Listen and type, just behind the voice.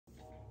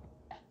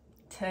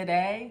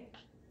today.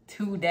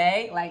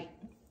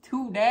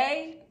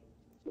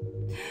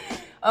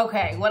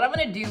 Okay, what I'm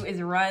gonna do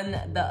is run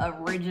the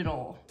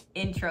original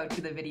intro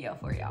to the video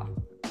for y'all.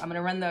 I'm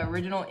gonna run the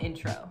original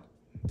intro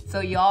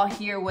so y'all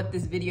hear what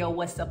this video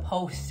was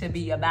supposed to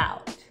be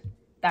about.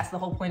 That's the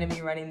whole point of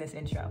me running this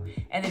intro.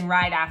 And then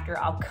right after,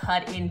 I'll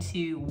cut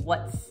into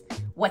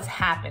what's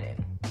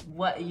happening,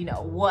 what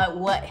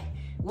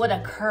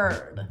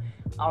occurred.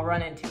 I'll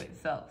run into it.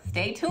 So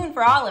stay tuned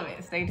for all of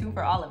it. Stay tuned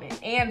for all of it,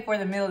 and for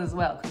the meals as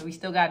well, because we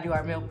still gotta do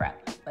our meal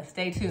prep. But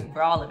stay tuned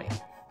for all of it.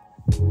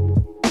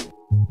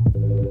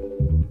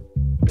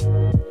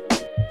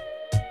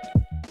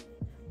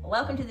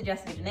 Welcome to the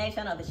Jessica Janae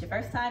channel. If it's your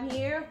first time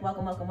here,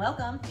 welcome, welcome,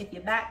 welcome. If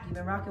you're back, you've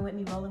been rocking with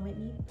me, rolling with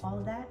me, all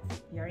of that,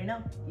 you already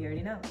know,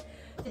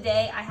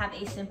 Today, I have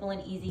a simple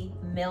and easy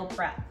meal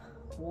prep.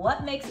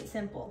 What makes it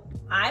simple?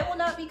 I will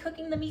not be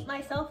cooking the meat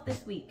myself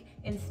this week.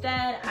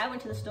 Instead, I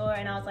went to the store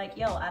and I was like,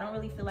 yo, I don't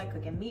really feel like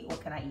cooking meat.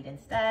 What can I eat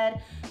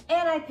instead?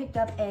 And I picked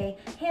up a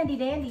handy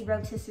dandy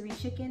rotisserie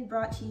chicken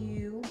brought to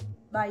you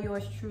by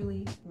yours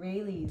truly,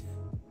 Rayleigh's.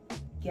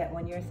 Get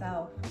one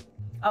yourself.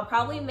 I'll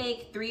probably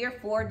make 3 or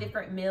 4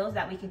 different meals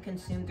that we can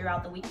consume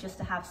throughout the week just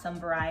to have some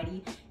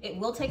variety. It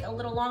will take a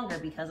little longer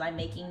because I'm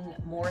making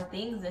more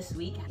things this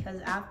week,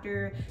 because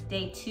after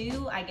day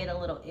 2, I get a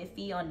little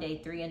iffy on day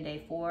 3 and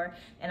day 4.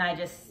 And I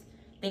just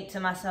think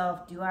to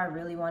myself, do I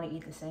really want to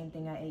eat the same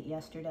thing I ate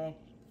yesterday?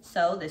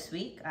 So this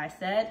week I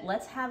said,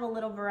 let's have a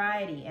little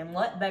variety. And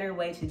what better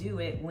way to do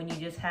it when you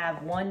just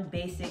have one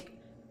basic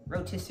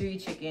rotisserie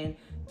chicken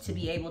to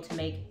be able to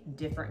make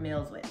different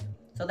meals with.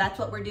 So that's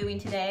what we're doing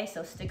today,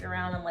 so stick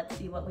around and let's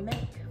see what we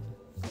make.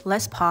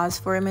 Let's pause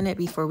for a minute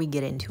before we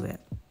get into it.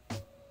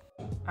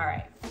 All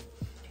right,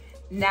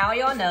 now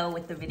y'all know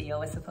what the video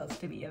was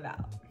supposed to be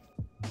about.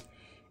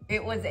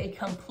 It was a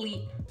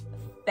complete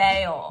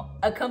fail,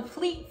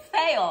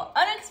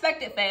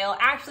 unexpected fail.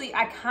 Actually,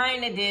 I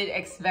kind of did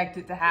expect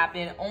it to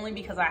happen, only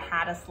because I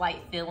had a slight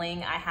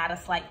feeling.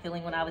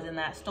 When I was in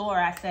that store.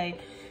 I say,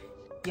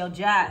 yo,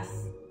 Jess,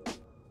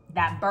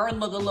 that bird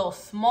looked a little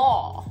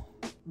small.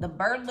 The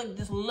bird looked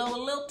just a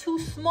little too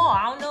small.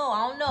 I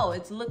don't know.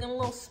 It's looking a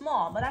little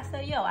small. But I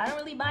said, yo, I don't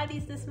really buy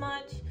these this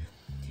much.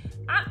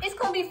 It's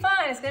gonna be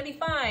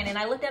fine. And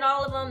I looked at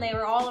all of them. They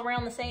were all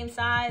around the same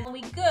size.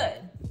 We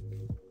good.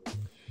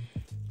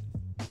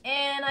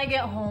 And I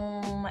get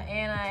home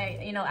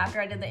and after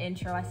I did the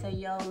intro, I said,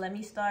 yo, let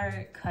me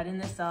start cutting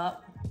this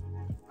up.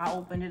 I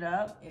opened it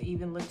up. It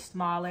even looked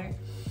smaller.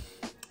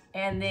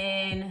 And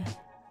then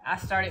I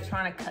started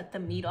trying to cut the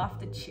meat off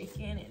the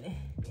chicken, and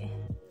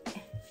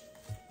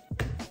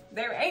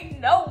there ain't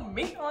no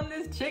meat on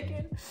this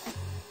chicken.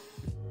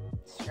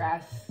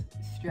 Stress.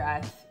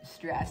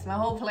 My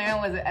whole plan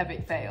was an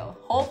epic fail.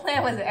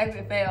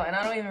 And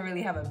I don't even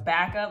really have a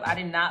backup. I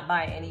did not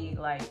buy any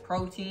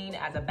protein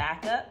as a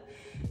backup.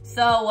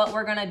 So what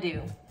we're gonna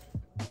do,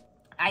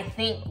 I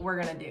think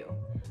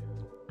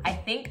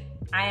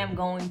I am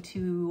going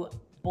to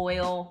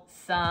boil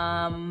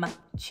some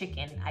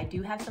chicken. I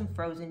do have some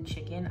frozen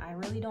chicken. I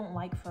really don't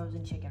like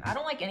frozen chicken. I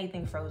don't like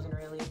anything frozen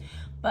really,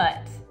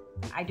 but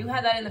I do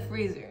have that in the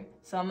freezer.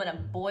 So I'm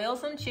gonna boil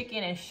some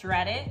chicken and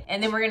shred it,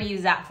 and then we're gonna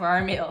use that for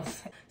our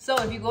meals. So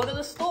if you go to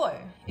the store,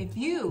 if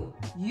you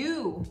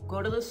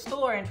go to the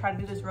store and try to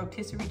do this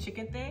rotisserie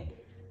chicken thing,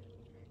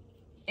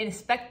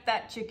 inspect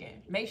that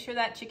chicken. Make sure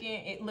that chicken,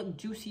 it looked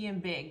juicy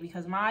and big,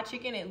 because my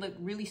chicken, it looked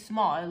really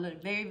small. It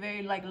looked very,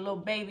 very like a little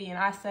baby. And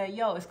I said,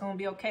 yo, it's gonna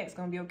be okay.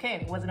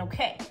 And it wasn't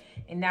okay.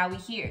 And now we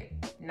here.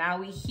 Now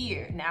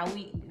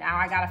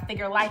I gotta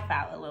figure life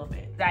out a little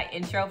bit. That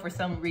intro, for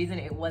some reason,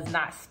 it was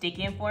not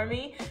sticking for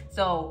me.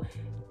 So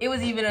it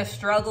was even a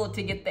struggle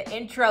to get the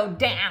intro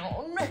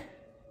down.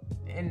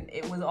 And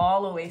it was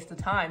all a waste of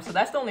time. So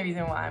that's the only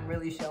reason why I'm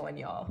really showing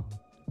y'all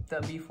the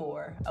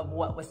before of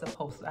what was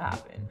supposed to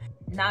happen.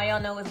 Now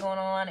y'all know what's going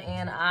on,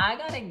 and I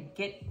gotta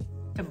get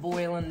to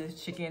boiling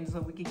this chicken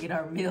so we can get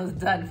our meals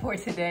done for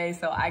today,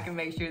 so I can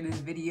make sure this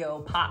video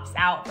pops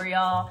out for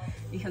y'all,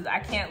 because I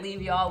can't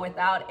leave y'all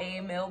without a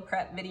meal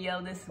prep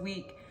video this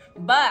week.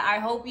 But I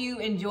hope you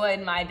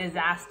enjoyed my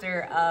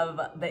disaster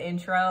of the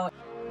intro.